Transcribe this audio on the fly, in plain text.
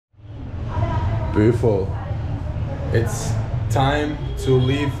Beautiful. It's time to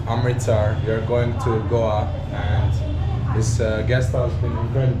leave Amritsar. We are going to Goa, and this guest house has been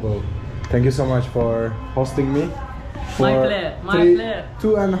incredible. Thank you so much for hosting me. My pleasure. My pleasure.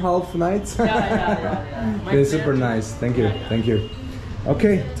 2.5 nights. Yeah. Been super nice. Thank you. Thank you.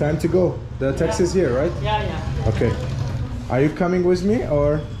 Okay, time to go. The taxi is here, right? Yeah. Okay. Are you coming with me,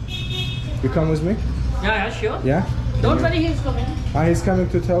 or you come with me? Yeah, sure. Yeah? Don't worry, he's coming. He's coming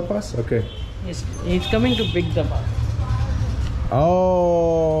to help us? Okay. He's coming to pick the bus.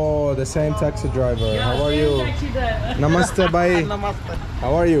 Oh, the same taxi driver. Yeah, how are you? Taxi driver. Namaste, bhai. Namaste.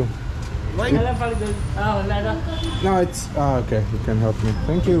 How are you? No, it's okay. You can help me.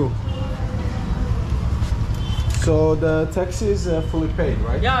 Thank you. So the taxi is fully paid,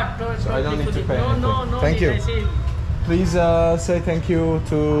 right? Yeah, so I don't need to pay anything. No. Thank you. Please say thank you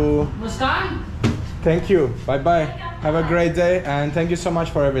to Muskan. Thank you. Bye bye. Have a great day, and thank you so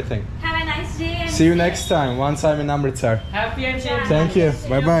much for everything. Have a nice day. See you next time. Once I'm in Amritsar. Happy and safe. Thank you.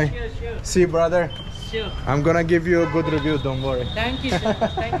 Bye bye. Sure. See you, brother. Sure. I'm gonna give you a good review. Don't worry. Thank you, sir.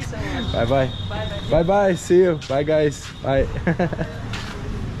 Thank you so much. Bye bye. Bye. Bye bye. See you. Bye guys. Bye.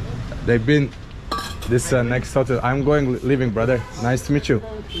 They've been this next hotel. I'm going leaving, brother. Nice to meet you.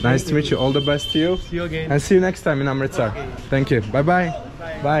 Nice to meet you. All the best to you. See you again. And see you next time in Amritsar. Okay. Thank you. Bye bye.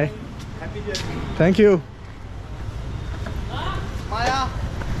 Bye. Happy journey. Thank you. Maya.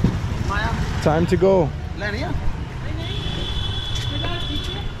 Time to go.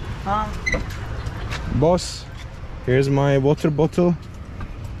 Boss, here's my water bottle.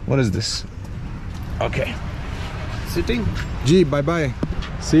 What is this? Okay. Sitting. G, bye bye.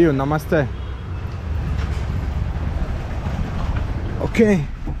 See you. Namaste. Okay.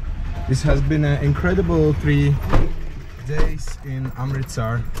 This has been an incredible 3 days in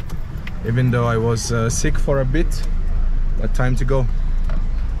Amritsar. Even though I was sick for a bit, but time to go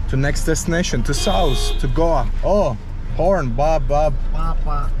to next destination, to south, to Goa. Oh, horn, Bob.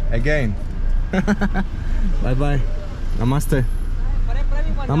 Papa. Again. Bye bye. Namaste.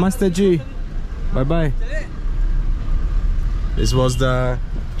 Namaste, G. Bye bye. This was the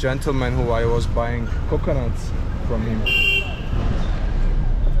gentleman who I was buying coconuts from him.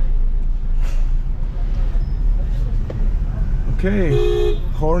 Okay,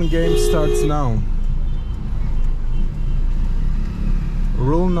 horn game starts now.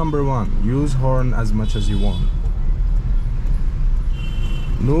 Rule number 1, use horn as much as you want.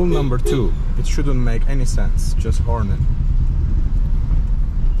 Rule number 2, it shouldn't make any sense, just horn it.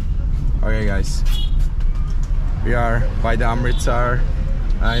 Okay guys, we are by the Amritsar,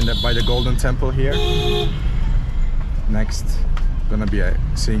 by the Golden Temple here. Next, gonna be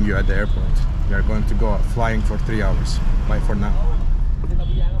seeing you at the airport. We are going to go flying for 3 hours. Bye for now.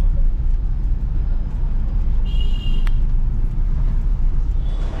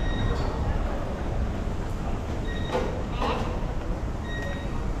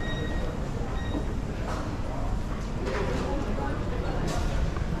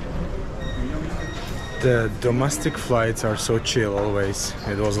 The domestic flights are so chill always.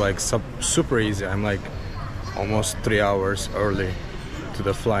 It was like super easy. I'm like almost 3 hours early to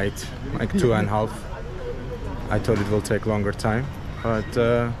the flight, like 2.5. I thought it will take longer time, but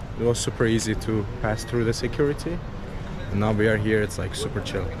it was super easy to pass through the security. And now we are here, it's like super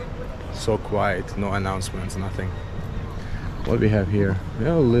chill. So quiet, no announcements, nothing. What we have here? We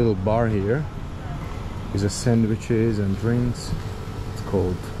have a little bar here. There's sandwiches and drinks. It's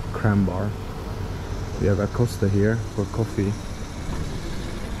called Cram Bar. We have Acosta here for coffee.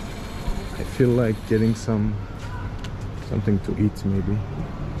 I feel like getting something to eat maybe.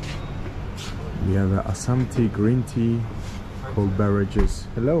 We have Assam tea, green tea, cold beverages.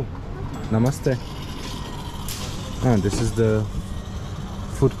 Hello, namaste. And this is the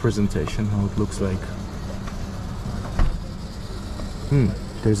food presentation, how it looks like.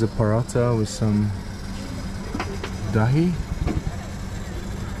 There's a paratha with some dahi.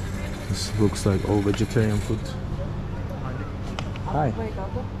 This looks like all vegetarian food. Hi.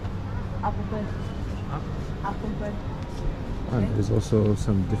 And there's also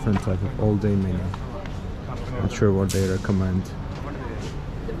some different type of all-day menu. Not sure what they recommend.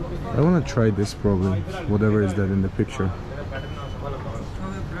 I want to try this probably, whatever is that in the picture.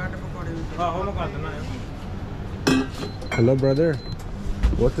 Hello brother,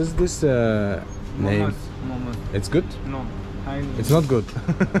 what is this name? It's good? No. It's not good.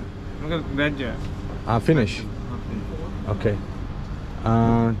 Veg. Finish. Okay.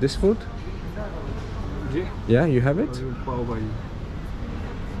 This food? Yeah, you have it?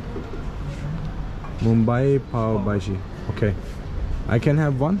 Mumbai Pav Bhaji. Okay. I can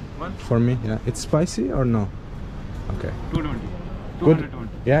have one? For me? Yeah. It's spicy or no? Okay. 220. Good? 220.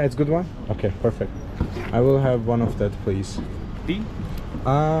 Yeah, it's good one? Okay, perfect. I will have one of that, please. Tea?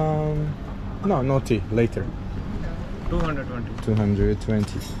 No, no tea, later. 220.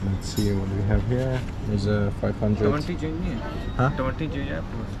 220. Let's see what we have here. There's a 500. 20 change नहीं है? Huh? 20 चाहिए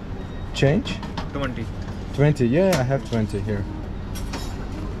आपको बस? Change? 20. 20, yeah, I have 20 here.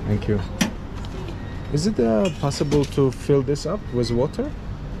 Thank you. Is it possible to fill this up with water?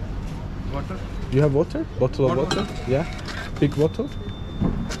 Water? You have water? Bottle of Water. water? Yeah? Big bottle?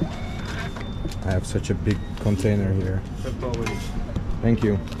 I have such a big container here. Probably. Thank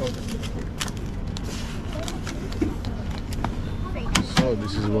you. Okay. So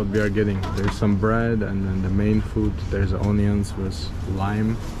this is what we are getting. There's some bread and then the main food. There's onions with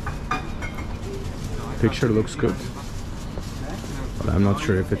lime. Picture looks good. But I'm not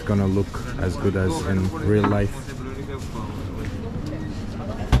sure if it's gonna look as good as in real life.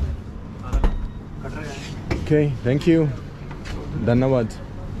 Okay, thank you. Dhanawad.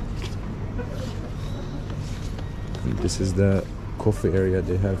 This is the coffee area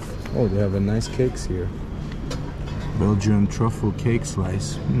they have. Oh, they have a nice cakes here. Belgian truffle cake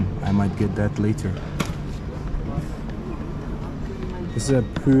slice. I might get that later. This is a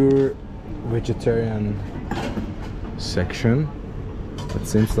pure vegetarian section. It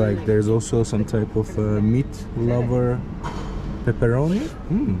seems like there's also some type of meat lover pepperoni.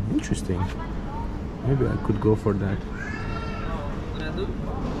 Interesting. Maybe I could go for that.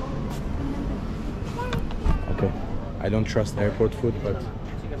 Okay, I don't trust airport food, but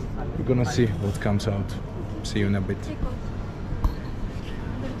we're gonna see what comes out. See you in a bit.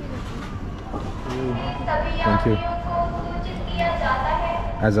 Thank you.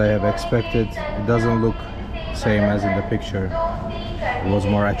 As I have expected, it doesn't look same as in the picture. It was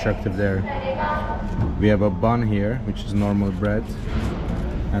more attractive there. We have a bun here, which is normal bread,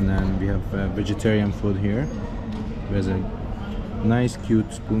 and then we have vegetarian food here. There's a nice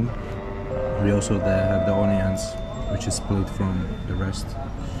cute spoon. We also have the onions, which is split from the rest.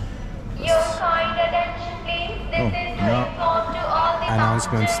 Oh, now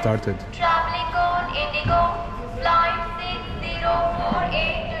announcement started. Traveling on Indigo, flight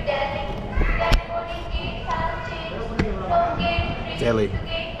 6048 to Delhi. Boarding gate has changed from gate 3 Delhi. to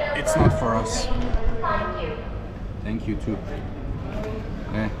gate number It's not for us. 3. Thank you. Thank you too.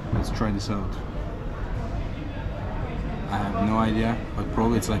 Okay, let's try this out. I have no idea, but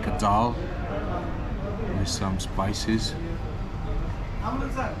probably it's like a dal with some spices.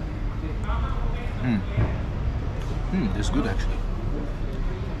 Amritsar. It's good actually.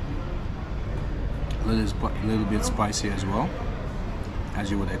 A little bit spicy as well,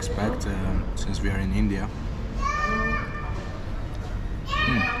 as you would expect, since we are in India.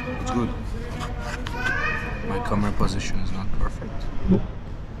 It's good. My camera position is not perfect, but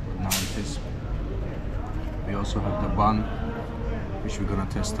now it is. We also have the bun, which we're gonna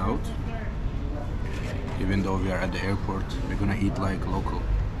test out. Even though we are at the airport, we're gonna eat like local.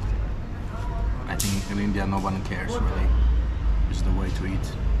 I think in India no one cares really. It's the way to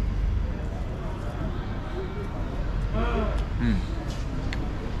eat.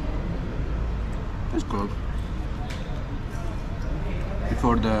 It's good.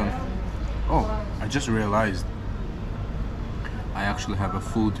 Before I just realized I actually have a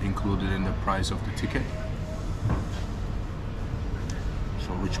food included in the price of the ticket.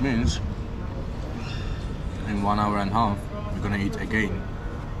 So which means in 1 hour and a half we're gonna eat again.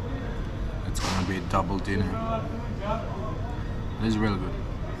 It's gonna be a double dinner. It is really good.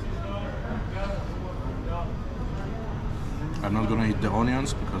 I'm not gonna eat the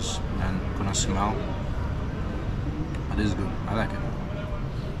onions because then I'm gonna smell. But it is good. I like it.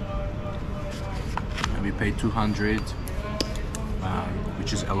 And we paid 200,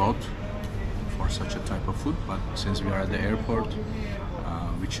 which is a lot for such a type of food. But since we are at the airport,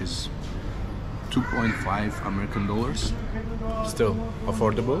 which is 2.5 American dollars, still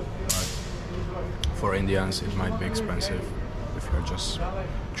affordable. For Indians, it might be expensive if you're just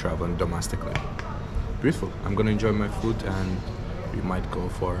traveling domestically. Beautiful. I'm gonna enjoy my food and we might go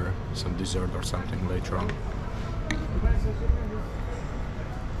for some dessert or something later on.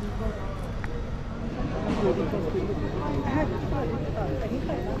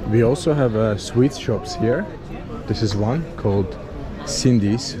 We also have sweet shops here. This is one called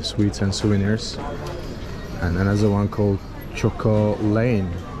Cindy's Sweets and Souvenirs, and another one called Choco Lane.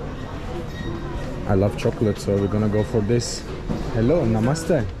 I love chocolate, so we're gonna go for this. Hello,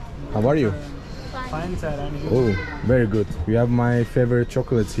 namaste. How are you? Fine, sir. And you? Oh, very good. We have my favorite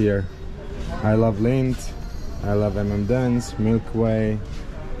chocolates here. I love Lindt, I love M&M's, Milky Way.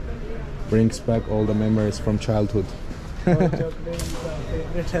 Brings back all the memories from childhood. Chocolate is our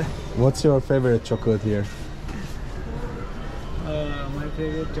favorite. What's your favorite chocolate here?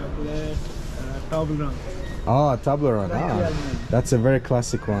 favorite chocolate, Toblerone. Oh, Toblerone. Like Ah, almond. that's a very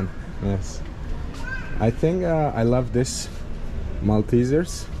classic one. Yes. I think I love this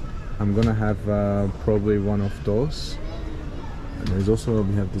Maltesers. I'm gonna have probably one of those. And there's also,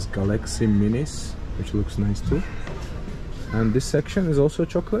 we have this Galaxy Minis, which looks nice too. And this section is also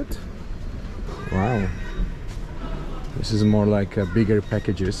chocolate. Wow. This is more like bigger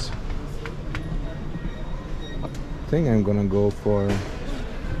packages. I think I'm gonna go for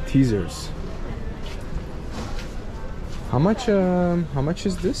teasers. How much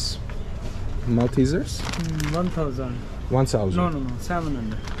is this? Maltesers? 1,000. 1,000. No,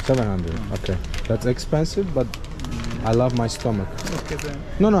 700. 700. Okay, that's expensive, but I love my stomach. Okay, sir.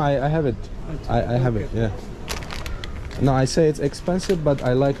 No, I have it. I have it. Yeah. No, I say it's expensive, but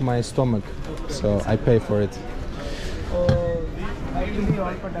I like my stomach, so I pay for it. Oh, actually,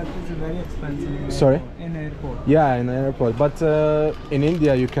 all products is very expensive. Sorry? In airport. Yeah, in the airport. But in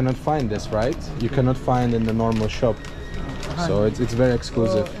India, you cannot find this, right? You cannot find in the normal shop. So it's very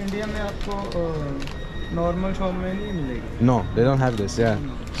exclusive. India में आपको normal shop में नहीं मिलेगी. No, they don't have this. Yeah.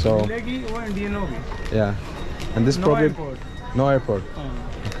 So मिलेगी वो Indian होगी. yeah, and this No probably airport. no airport. हाँ.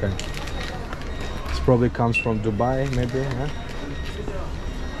 Okay. This probably comes from Dubai, maybe. Huh?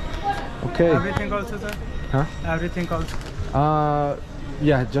 Okay. Everything also, sir. Huh? Everything also.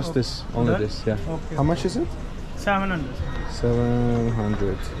 Yeah, just this, only That? this. Yeah. Okay. How much is it? 700.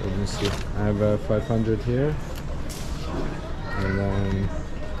 700. Let me see. I have 500 here. And then,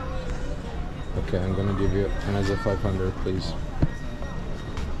 okay, I'm gonna give you another 500, please.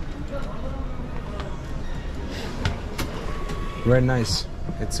 Very nice.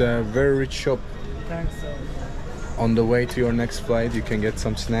 It's a very rich shop. Thanks, sir. On the way to your next flight, you can get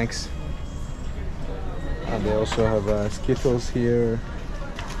some snacks. And they also have Skittles here,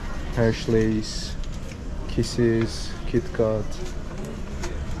 Hershey's, Kisses, Kit Kat,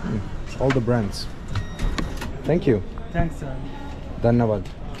 all the brands. Thank you. Thanks, sir. Dhanyavad.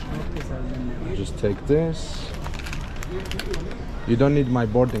 Okay, sir. धन्यवाद. Just take this. You don't need my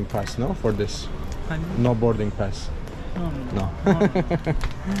boarding pass, no, for this? हाँ जी. No boarding pass. No. No.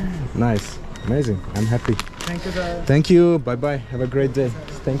 Nice. Amazing. I'm happy. Thank you, sir. Thank you. Bye bye. Have a great day.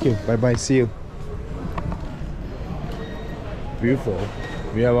 Thank you. Bye bye. See you. Beautiful.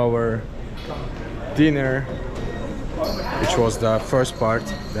 We have our dinner, which was the first part.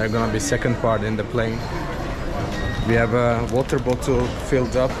 There's gonna be second part in the plane. We have a water bottle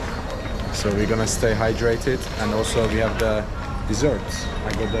filled up, so we're gonna stay hydrated. And also we have the desserts.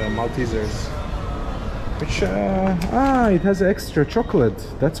 I got the Maltesers, which it has extra chocolate.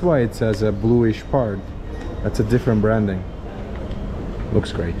 That's why it has a bluish part. That's a different branding.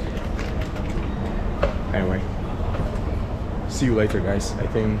 Looks great. Anyway, see you later, guys. I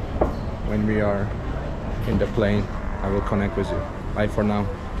think when we are in the plane, I will connect with you. Bye for now.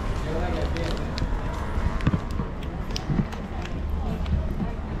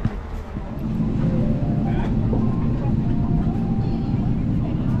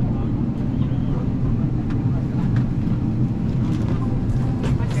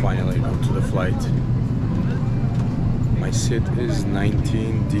 Finally got to the flight. My seat is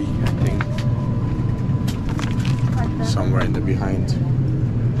 19D, I think. Somewhere in the behind.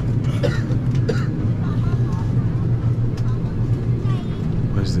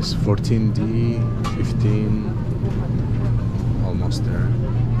 What is this? 14D, 15, almost there.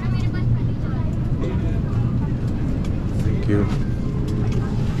 Thank you.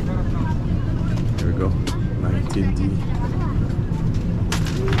 Here we go, 19D.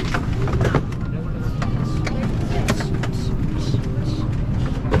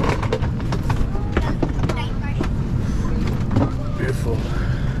 Beautiful.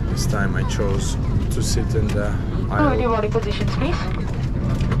 This time I chose to sit in the aisle body positions, please.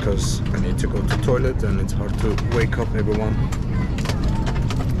 because I need to go to toilet and it's hard to wake up everyone.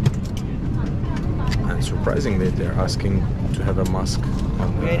 And surprisingly, they're asking to have a mask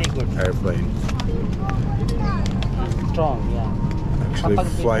on the airplane. Strong, yeah. Actually,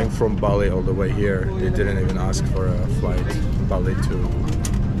 flying from Bali all the way here, they didn't even ask for a flight Bali to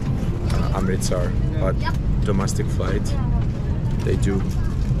Amritsar, but domestic flight, they do.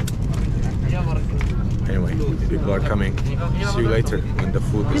 Anyway, people are coming. See you later when the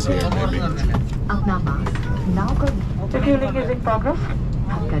food is here, maybe. अपना mask नाव को Refueling is in progress.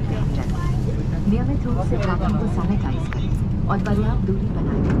 हम करते हैं check. नियमित रूप से trekking को sanitise करें और पर्याप्त दूरी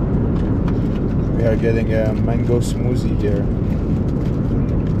बनाए रखें। We are getting a mango smoothie here,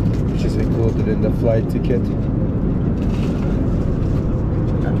 which is included in the flight ticket.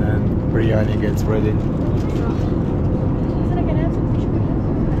 And then Briyani gets ready.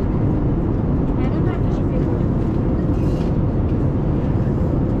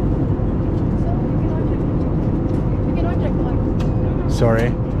 Sorry.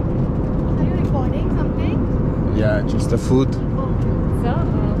 Are you recording something? Yeah, just the food. So,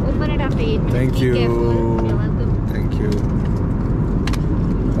 open it after 8 minutes. Thank Be you. careful. You're welcome. Thank you.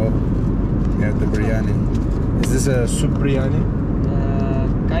 Oh, we have the biryani. Is this a soup biryani?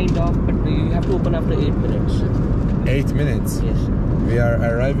 Kind of, but you have to open after 8 minutes. 8 minutes. Yes. We are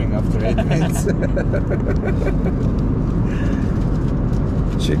arriving after 8 minutes.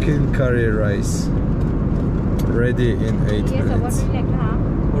 Chicken curry rice. Ready in 8 Yes, so what minutes. would you like to have?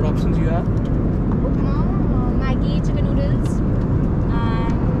 What options you have? Upma, Maggi, chicken noodles,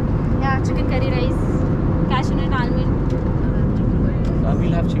 and yeah, chicken curry rice, cashew nut, almond.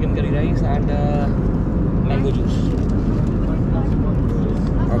 We'll have chicken curry rice and mango juice.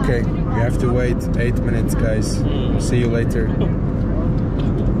 Okay, we have to wait 8 minutes, guys. See you later.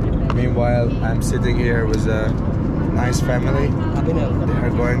 Meanwhile, I'm sitting here with a nice family. They are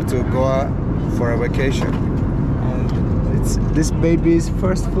going to Goa for a vacation. And it's this baby's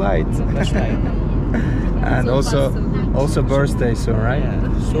first flight. That's right. And also birthday soon, right?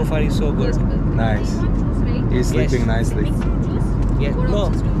 Yeah. So far, he's so good. Nice. He's sleeping Yes. nicely. Yes. No.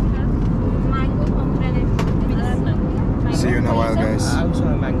 Mango, pomegranate. See you in a while, guys. I also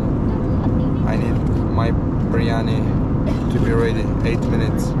have mango. I need my biryani to be ready. 8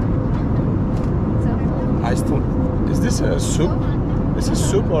 minutes. I still. Is this a soup? This is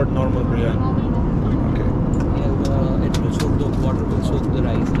soup or normal biryani? Okay. Yeah, it will soak the water, will soak the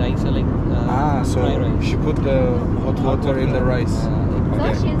rice. Rice are like So dry rice. she put the hot water in the rice. So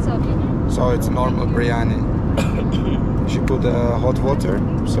Okay. she'll serve you. So it's normal biryani. She put hot water,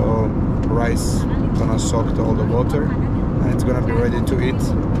 so rice gonna soak all the water, and it's gonna be ready to eat.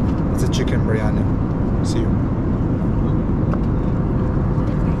 It's a chicken biryani. See you.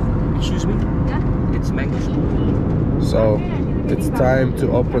 Excuse me? Yeah. It's mango soup. So it's time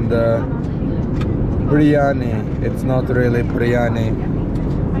to open the biryani. It's not really biryani.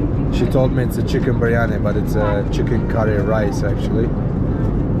 She told me it's a chicken biryani, but it's a chicken curry rice actually.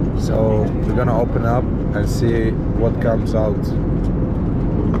 So we're gonna open up and see what comes out.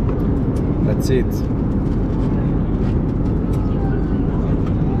 Let's eat.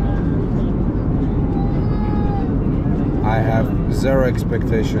 I have zero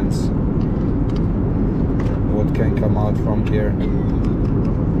expectations what can come out from here.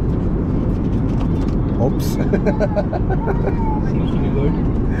 Oops. Seems to be good.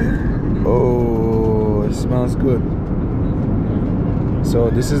 Oh, it smells good. So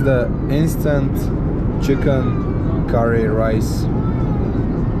this is the instant chicken curry rice.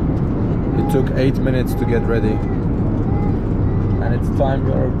 It took 8 minutes to get ready, and it's time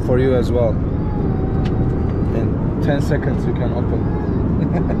for you as well. In 10 seconds you can open.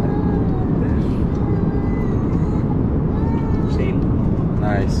 Same.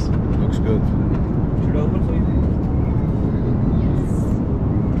 Nice, looks good. Should I open for you?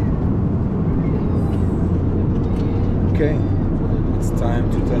 Okay, it's time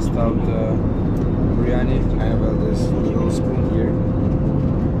to test out the biryani. I have this little spoon here.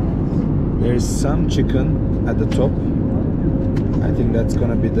 There is some chicken at the top. I think that's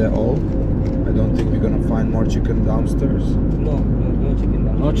gonna be the all. I don't think we're gonna find more chicken downstairs. No chicken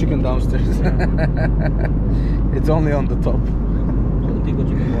down. No chicken downstairs. It's only on the top.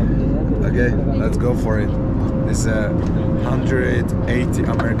 Okay, let's go for it. It's a $180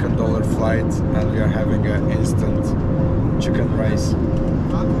 American flight, and we are having an instant chicken rice.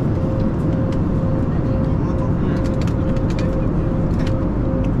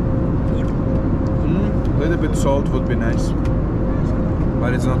 A little bit salt would be nice,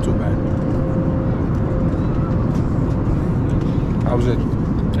 but it's not too bad. How's it?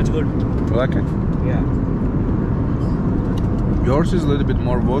 That's good. You like it? Yeah. Yours is a little bit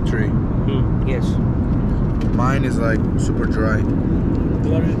more watery. Yes. Mine is like super dry.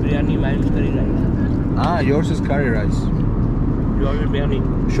 Yours is biryani, mine is curry rice. Ah, yours is curry rice. Yours is biryani.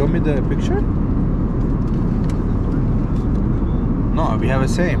 Show me the picture. No, we have the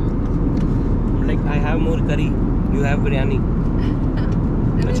same. Like I have more curry, you have biryani.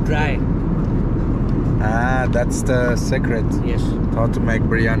 It's dry. Ah, that's the secret. Yes. How to make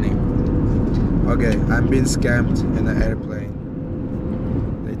biryani. Okay, I'm being scammed in an airplane.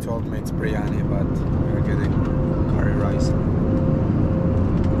 They told me it's biryani, but we're getting curry rice.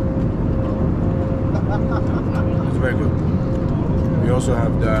 It's very good. We also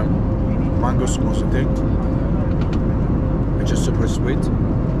have the mango smoothie thing, which is super sweet.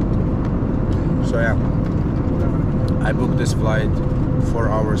 So yeah, I booked this flight 4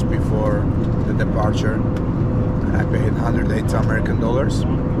 hours before the departure. I paid $180 American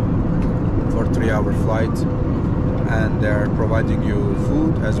for 3-hour flight, and they're providing you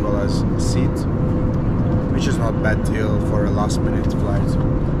food as well as seat, which is not bad deal for a last minute flight.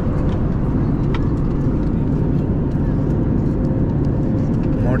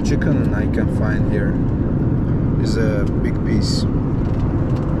 More chicken I can find here. Is a big piece.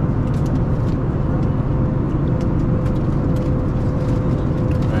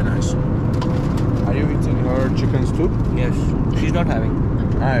 Very nice. Are you eating her chickens too? Yes, she's not having.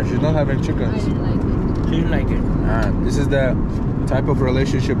 Ah, she's not having chickens. She didn't like it. Ah, this is the type of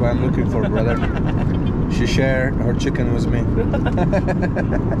relationship I'm looking for, brother. She shared her chicken with me.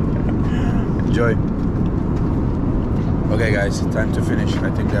 Enjoy. Okay guys, time to finish. I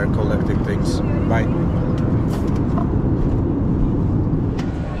think they're collecting things. Bye.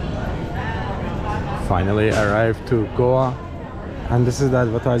 Finally arrived to Goa, and this is the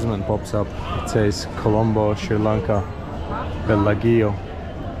advertisement pops up. It says Colombo, Sri Lanka, Bellagio.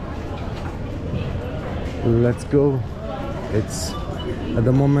 Let's go. It's at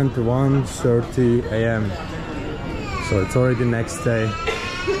the moment 1:30 a.m. so it's already next day,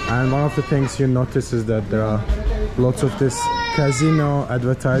 and one of the things you notice is that there are lots of this casino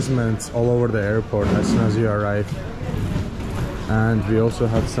advertisements all over the airport as soon as you arrive, and we also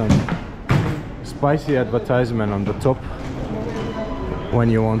have some spicy advertisement on the top when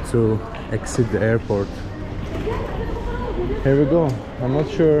you want to exit the airport. Here we go. I'm not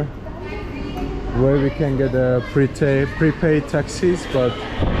sure where we can get a prepaid taxis, but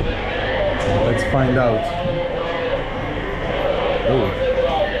let's find out. Oh,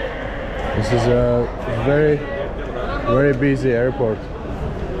 this is a very busy airport.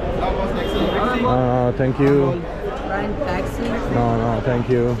 No, thank you. No, thank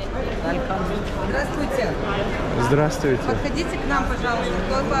you. Здравствуйте. Здравствуйте. Подходите к нам, пожалуйста.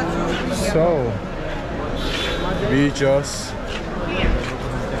 So, we just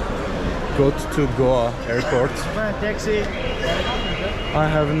got to Goa airport. Taxi. I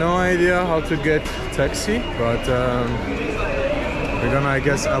have no idea how to get taxi, but we're gonna, I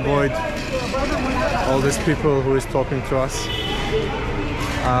guess, avoid all these people who is talking to us.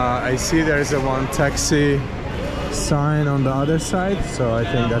 I see there's a one taxi sign on the other side, so I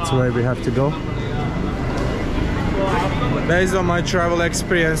think that's where we have to go. Based on my travel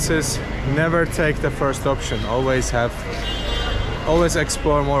experiences, never take the first option. Always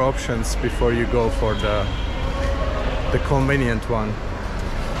explore more options before you go for the convenient one.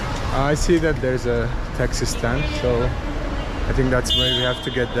 I see that there's a taxi stand, so I think that's where we have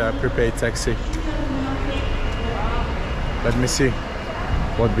to get the prepaid taxi. Let me see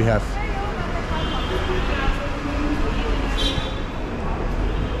what we have.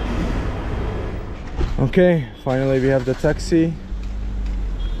 Okay, finally we have the taxi.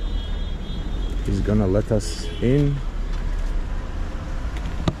 He's gonna let us in.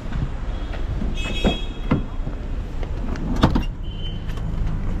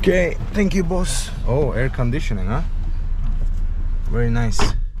 Okay, thank you, boss. Oh, air conditioning, huh? Very nice.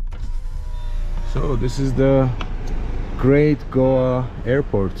 So this is the Great Goa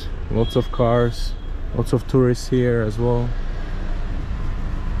Airport. Lots of cars, lots of tourists here as well,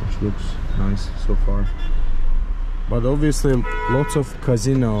 which looks nice so far. But obviously lots of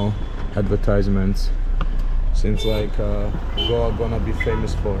casino advertisements. Seems like Goa gonna be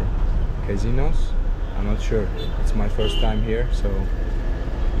famous for casinos. I'm not sure. It's my first time here, so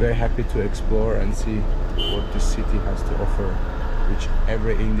very happy to explore and see what this city has to offer, which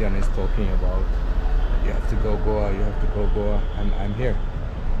every Indian is talking about. You have to go Goa, you have to go Goa, and I'm here.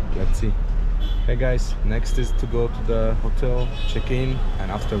 Let's see. Hey guys, next is to go to the hotel, check in,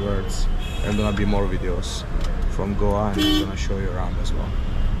 and afterwards there are gonna be more videos from Goa, and I'm gonna show you around as well.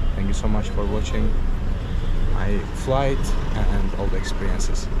 Thank you so much for watching my flight and all the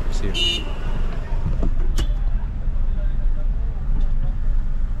experiences. See you.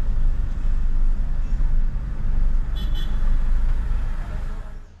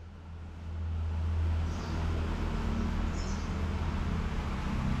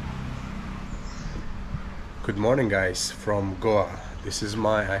 Good morning guys from Goa. This is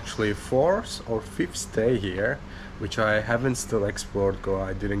my actually 4th or 5th stay here, which I haven't still explored Goa.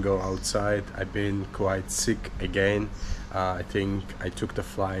 I didn't go outside. I've been quite sick again. I think I took the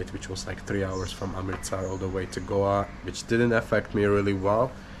flight, which was like 3 hours from Amritsar all the way to Goa, which didn't affect me really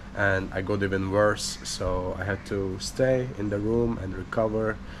well, and I got even worse, so I had to stay in the room and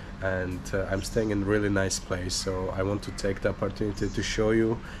recover. And I'm staying in a really nice place, so I want to take the opportunity to show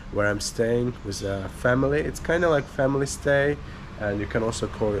you where I'm staying with a family. It's kind of like family stay, and you can also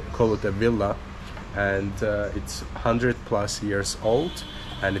call it a villa, and it's 100+ years old,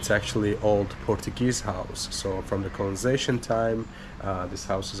 and it's actually old Portuguese house. So from the colonization time, these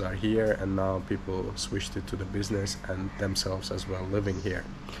houses are here, and now people switched it to the business and themselves as well living here.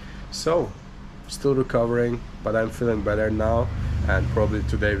 So still recovering, but I'm feeling better now. And probably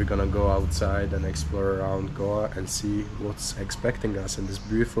today we're gonna go outside and explore around Goa and see what's expecting us in this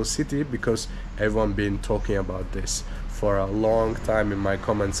beautiful city, because everyone been talking about this for a long time in my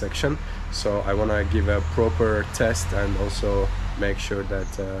comment section. So I want to give a proper test and also make sure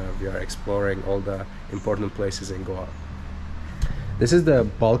that we are exploring all the important places in Goa. This is the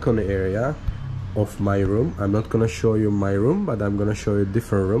balcony area of my room. I'm not gonna show you my room, but I'm gonna show you a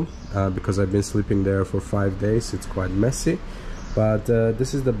different room because I've been sleeping there for 5 days. It's quite messy, but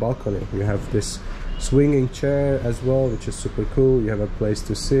this is the balcony. You have this swinging chair as well, which is super cool. You have a place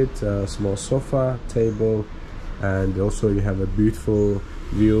to sit, a small sofa, table, and also you have a beautiful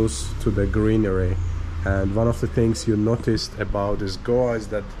views to the greenery. And one of the things you noticed about this Goa is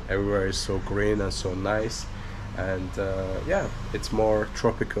that everywhere is so green and so nice, and yeah, it's more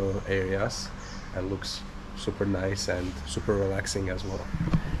tropical areas and looks super nice and super relaxing as well.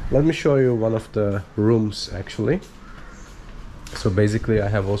 Let me show you one of the rooms actually. So basically I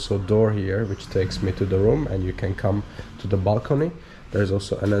have also a door here which takes me to the room, and you can come to the balcony. There's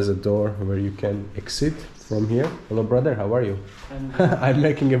also another door where you can exit from here. Hello brother, how are you? I'm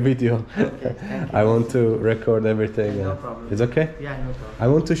making a video. Okay, I want to record everything. No problem. It's okay? Yeah, no problem. I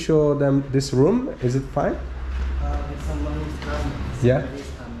want to show them this room. Is it fine? If someone is coming. Yeah. Somebody is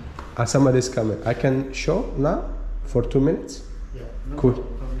coming. Somebody's coming. I can show now for 2 minutes? Yeah, no Cool.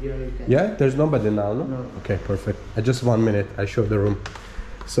 problem. From here you can. Yeah, there's nobody now, no? No. Okay, perfect. Just 1 minute, I show the room.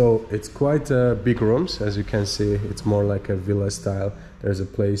 So it's quite big rooms, as you can see. It's more like a villa style. There's a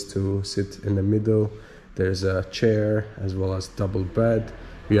place to sit in the middle. There's a chair as well as double bed.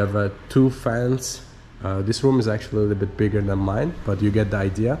 We have 2 fans. This room is actually a little bit bigger than mine, but you get the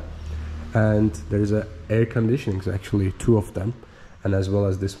idea. And there's a air conditioning, actually 2 of them. And as well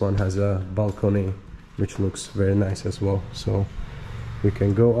as this one has a balcony, which looks very nice as well. So you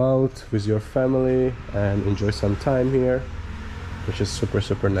can go out with your family and enjoy some time here, which is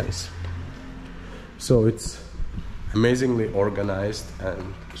super nice. So it's amazingly organized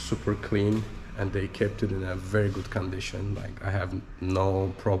and super clean, and they kept it in a very good condition. Like, I have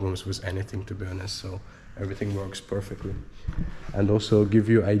no problems with anything, to be honest, so everything works perfectly. And also give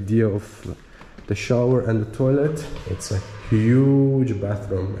you idea of the shower and the toilet. It's a huge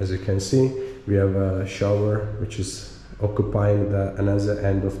bathroom. As you can see, we have a shower which is occupying the another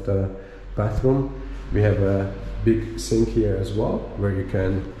end of the bathroom. We have a big sink here as well, where you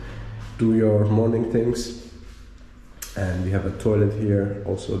can do your morning things. And we have a toilet here.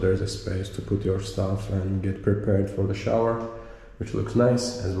 Also there's a space to put your stuff and get prepared for the shower, which looks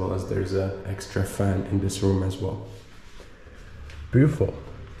nice, as well as there's an extra fan in this room as well. Beautiful.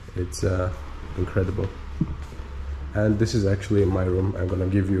 It's incredible. And this is actually my room. I'm gonna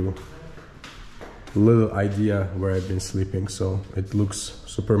give you a little idea where I've been sleeping. So it looks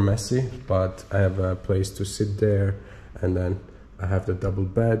super messy, but I have a place to sit there, and then I have the double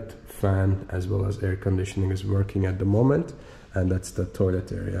bed, fan, as well as air conditioning is working at the moment, and that's the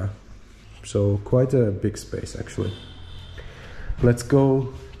toilet area. So quite a big space actually. Let's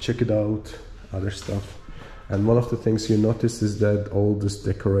go check it out, other stuff. And one of the things you notice is that all these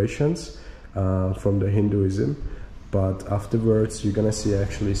decorations from the Hinduism, but afterwards you're gonna see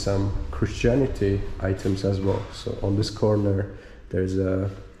actually some Christianity items as well. So on this corner there's a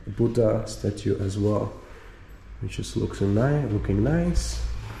Buddha statue as well, which just looking nice.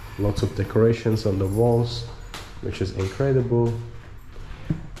 Lots of decorations on the walls, which is incredible.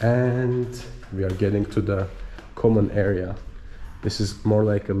 And we are getting to the common area. This is more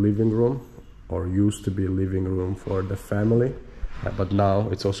like a living room, or used to be a living room for the family, but now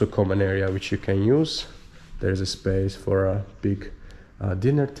it's also a common area which you can use. There's a space for a big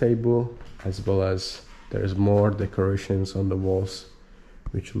dinner table, as well as there's more decorations on the walls,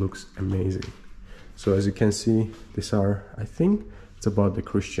 which looks amazing. So as you can see, these are, I think it's about the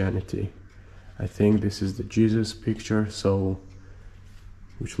Christianity. I think this is the Jesus picture, so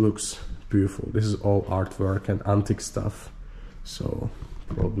which looks beautiful. This is all artwork and antique stuff, so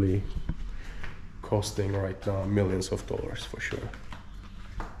probably costing right now millions of dollars for sure.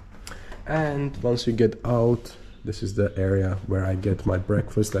 And once you get out, this is the area where I get my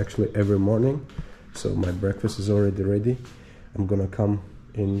breakfast actually every morning. So my breakfast is already ready. I'm gonna come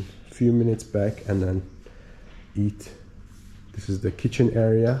in a few minutes back and then eat. This is the kitchen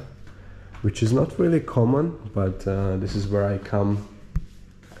area, which is not really common, but this is where I come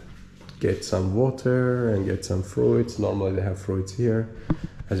get some water and get some fruits. Normally they have fruits here.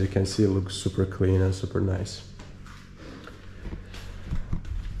 As you can see, it looks super clean and super nice.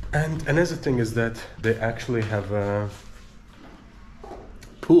 And another thing is that they actually have a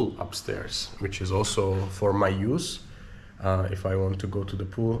pool upstairs, which is also for my use. if I want to go to the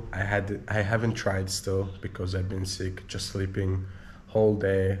pool. I haven't tried still because I've been sick, just sleeping whole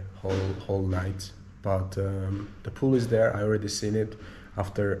day, whole night. But the pool is there. I already seen it.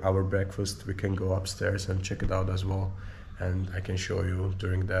 After our breakfast we can go upstairs and check it out as well, and I can show you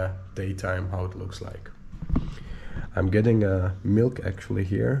during the daytime how it looks like. I'm getting a milk actually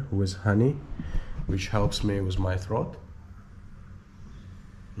here with honey, which helps me with my throat.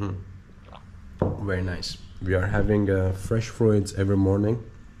 Very nice. We are having fresh fruits every morning,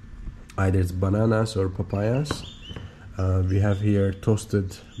 either it's bananas or papayas. We have here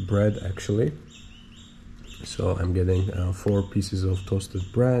toasted bread actually, so I'm getting 4 pieces of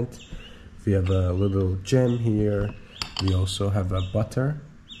toasted bread. We have a little jam here. We also have a butter,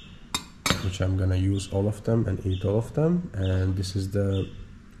 which I'm gonna use all of them and eat all of them. And this is the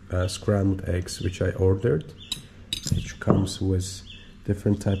scrambled eggs which I ordered, which comes with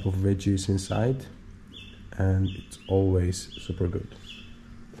different type of veggies inside, and it's always super good.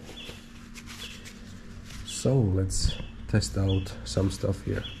 So let's test out some stuff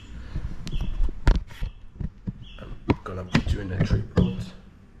here. I'm gonna put you in a tripod.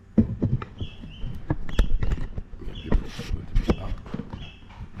 Maybe put a little bit up.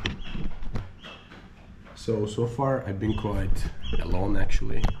 So far I've been quite alone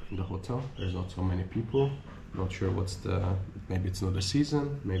actually in the hotel. There's not so many people. Not sure what's maybe it's not the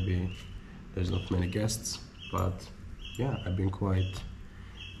season, maybe there's not many guests, but yeah, I've been quite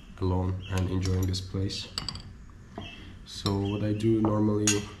alone and enjoying this place. So what I do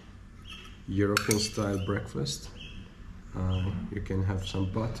normally, European style breakfast. You can have some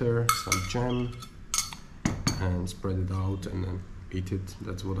butter, some jam, and spread it out and then eat it.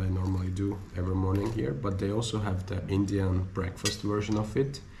 That's what I normally do every morning here, but they also have the Indian breakfast version of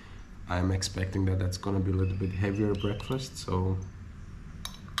it. I'm expecting that that's gonna be a little bit heavier breakfast, so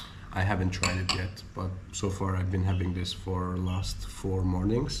I haven't tried it yet, but so far I've been having this for last 4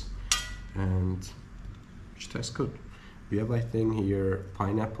 mornings and it tastes good. We have, I think, here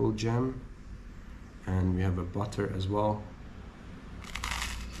pineapple jam, and we have a butter as well.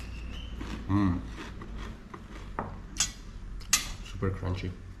 Super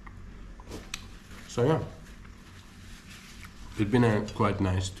crunchy. So yeah, it's been quite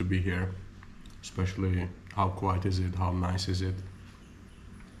nice to be here, especially how quiet is it, how nice is it,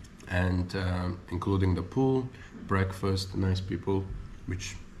 and including the pool, breakfast, nice people,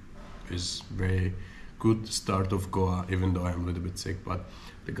 which is very good start of Goa, even though I'm a little bit sick, but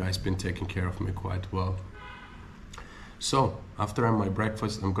the guy's been taking care of me quite well. So after my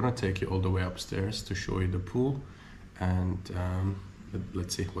breakfast, I'm gonna take you all the way upstairs to show you the pool, and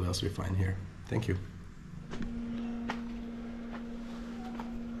let's see what else we find here. Thank you.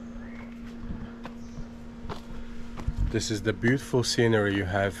 This is the beautiful scenery you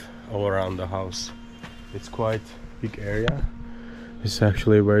have all around the house. It's quite big area. This is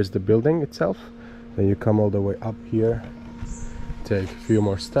actually where is the building itself. Then you come all the way up here, take a few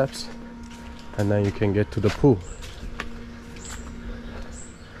more steps, and then you can get to the pool.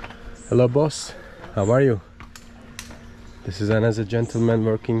 Hello boss, how are you? This is another gentleman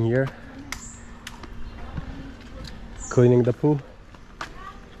working here, cleaning the pool.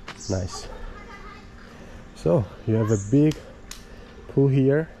 Nice. So you have a big pool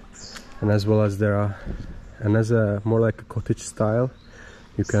here, and as well as there are another more like a cottage style.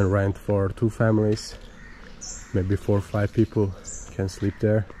 You can rent for 2 families, maybe 4 or 5 people can sleep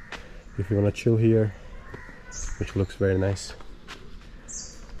there if you want to chill here, which looks very nice.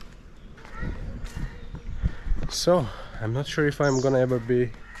 So I'm not sure if I'm gonna ever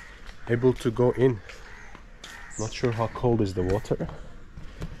be able to go in. Not sure how cold is the water.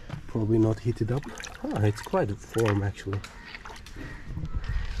 Probably not heated up. It's quite warm actually,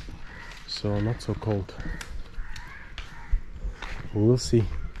 so not so cold. We'll see.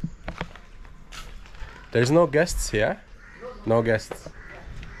 There's no guests here. No guests,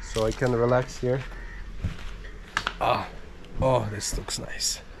 so I can relax here. Oh, this looks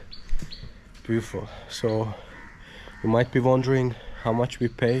nice. Beautiful. So you might be wondering how much we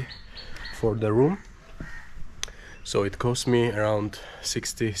pay for the room. So it cost me around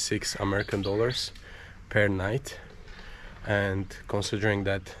 66 American dollars per night, and considering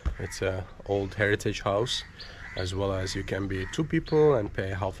that it's a old heritage house, as well as you can be 2 people and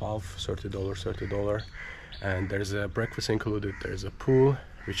pay half $30, and there's a breakfast included, there's a pool,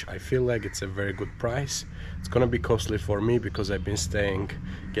 which I feel like it's a very good price. It's gonna be costly for me because I've been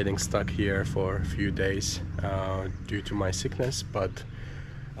getting stuck here for a few days due to my sickness, but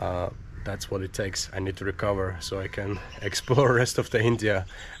that's what it takes. I need to recover so I can explore rest of the India,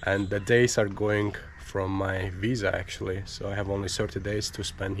 and the days are going from my visa actually, so I have only 30 days to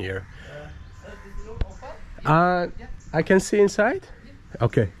spend here. I can see inside?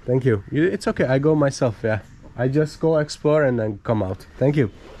 Okay, thank you. It's okay, I go myself, yeah. I just go explore and then come out. Thank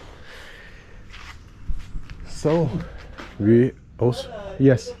you. So, we also...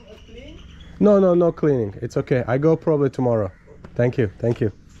 Yes. No cleaning. It's okay. I go probably tomorrow. Thank you, thank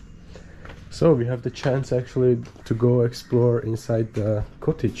you. So, we have the chance actually to go explore inside the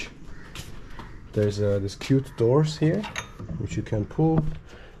cottage. There's these cute doors here, which you can pull.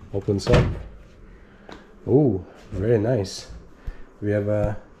 Opens up. Oh, very nice. We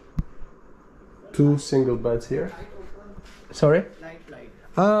have 2 single beds here. Sorry?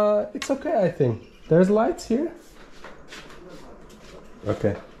 Light. It's okay, I think. There's lights here.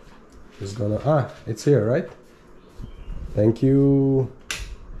 Okay. It's gonna... it's here, right? Thank you.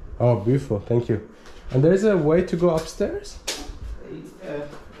 Oh, beautiful. Thank you. And there's a way to go upstairs?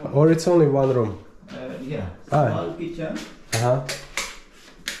 Or it's only one room? Yeah. Small kitchen.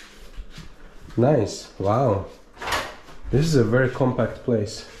 Nice. Wow. This is a very compact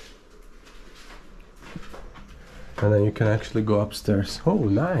place. And then you can actually go upstairs. Oh,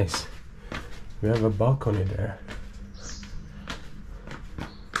 nice. We have a balcony there.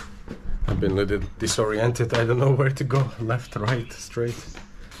 I've been a little disoriented. I don't know where to go. Left, right, straight.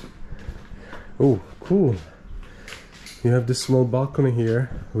 Oh, cool. You have this small balcony here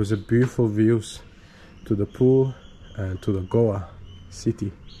with a beautiful views to the pool and to the Goa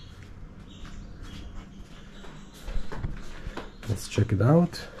city. Let's check it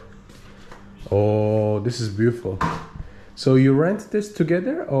out. Oh, this is beautiful. So you rent this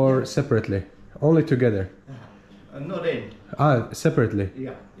together or separately? Only together? No rent. Separately?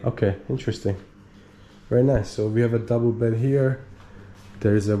 Yeah. Okay, interesting. Very nice. So we have a double bed here.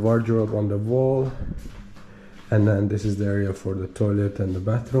 There is a wardrobe on the wall. And then this is the area for the toilet and the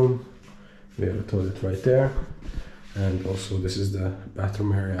bathroom. We have a toilet right there. And also this is the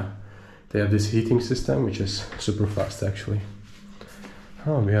bathroom area. They have this heating system, which is super fast actually.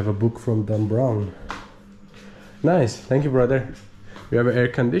 Oh, we have a book from Dan Brown. Nice, thank you, brother. We have air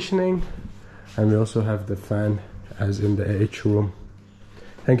conditioning, and we also have the fan as in the AH room.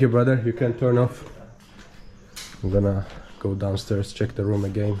 Thank you, brother. You can turn off. I'm gonna go downstairs, check the room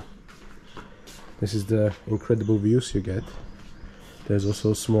again. This is the incredible views you get. There's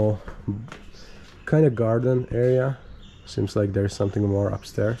also a small kind of garden area. Seems like there's something more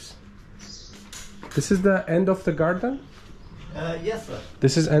upstairs. This is the end of the garden? Yes, sir.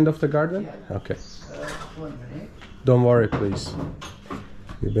 This is end of the garden? Yeah. Okay. 1 minute. Don't worry, please.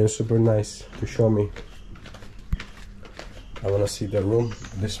 You've been super nice to show me. I want to see the room,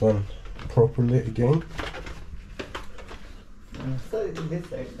 this one properly again. So this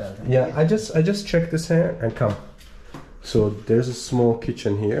side doesn't. Yeah, I just checked this here and come. So there's a small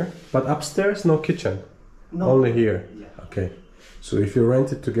kitchen here, but upstairs no kitchen. No. Only here. Yeah. Okay. So if you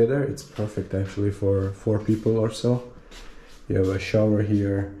rent it together, it's perfect actually for 4 people or so. You have a shower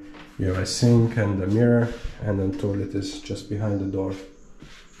here, you have a sink and a mirror, and then toilet is just behind the door.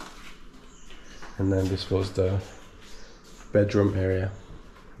 And then this was the bedroom area.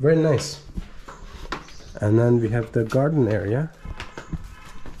 Very nice. And then we have the garden area.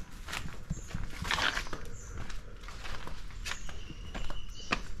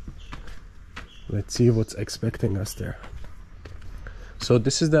 Let's see what's expecting us there. So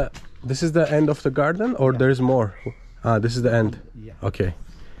this is the end of the garden, or there's more? This is the end. Yeah. Okay.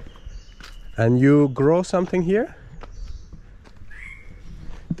 And you grow something here?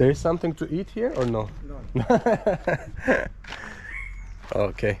 There is something to eat here or no? No.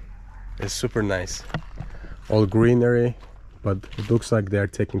 Okay. It's super nice. All greenery, but it looks like they're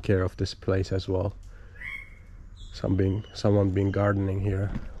taking care of this place as well. Someone being gardening here,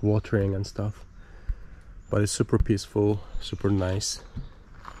 watering and stuff. But it's super peaceful, super nice.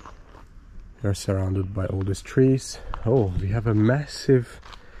 You're surrounded by all these trees. Oh, we have a massive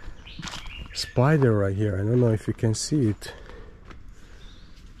spider right here. I don't know if you can see it.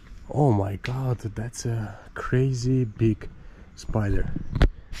 Oh my god, that's a crazy big spider.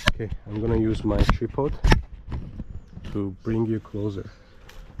 Okay, I'm gonna use my tripod to bring you closer.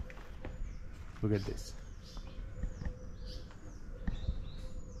 Look at this.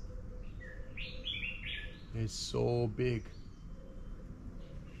 It's so big.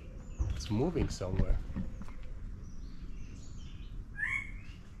 It's moving somewhere.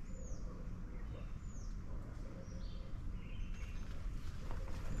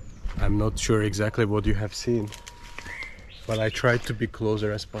 I'm not sure exactly what you have seen, but I tried to be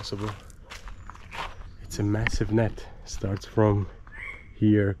closer as possible. It's a massive net. Starts from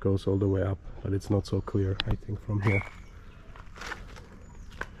here, goes all the way up, but it's not so clear, I think, from here.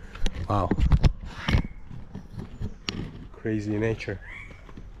 Wow. Crazy nature.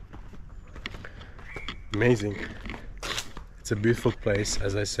 Amazing. It's a beautiful place.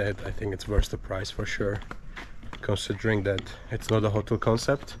 As I said, I think it's worth the price for sure, considering that it's not a hotel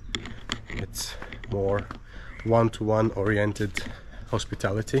concept, it's more one-to-one oriented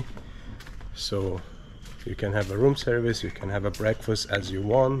hospitality. So you can have a room service, you can have a breakfast as you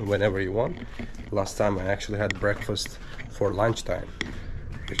want, whenever you want. Last time I actually had breakfast for lunchtime,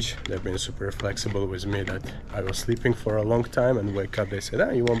 which they've been super flexible with me, that I was sleeping for a long time and wake up, they said,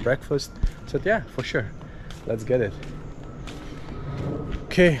 "Ah, you want breakfast?" I said, "Yeah, for sure, let's get it."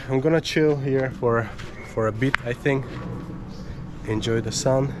 Okay, I'm gonna chill here for a bit, I think. Enjoy the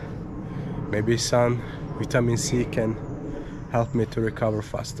sun. Maybe vitamin C can help me to recover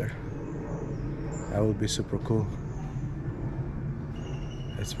faster. That would be super cool.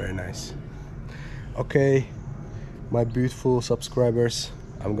 It's very nice. Okay, my beautiful subscribers,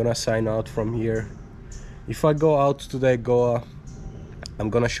 I'm gonna sign out from here. If I go out today, Goa, I'm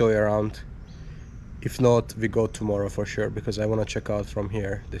gonna show you around. If not, we go tomorrow for sure, because I want to check out from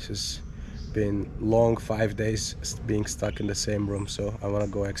here. This has been long 5 days being stuck in the same room, so I want to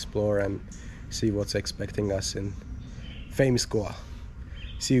go explore and see what's expecting us in famous Goa.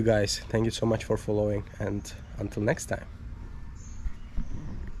 See you guys. Thank you so much for following, and until next time.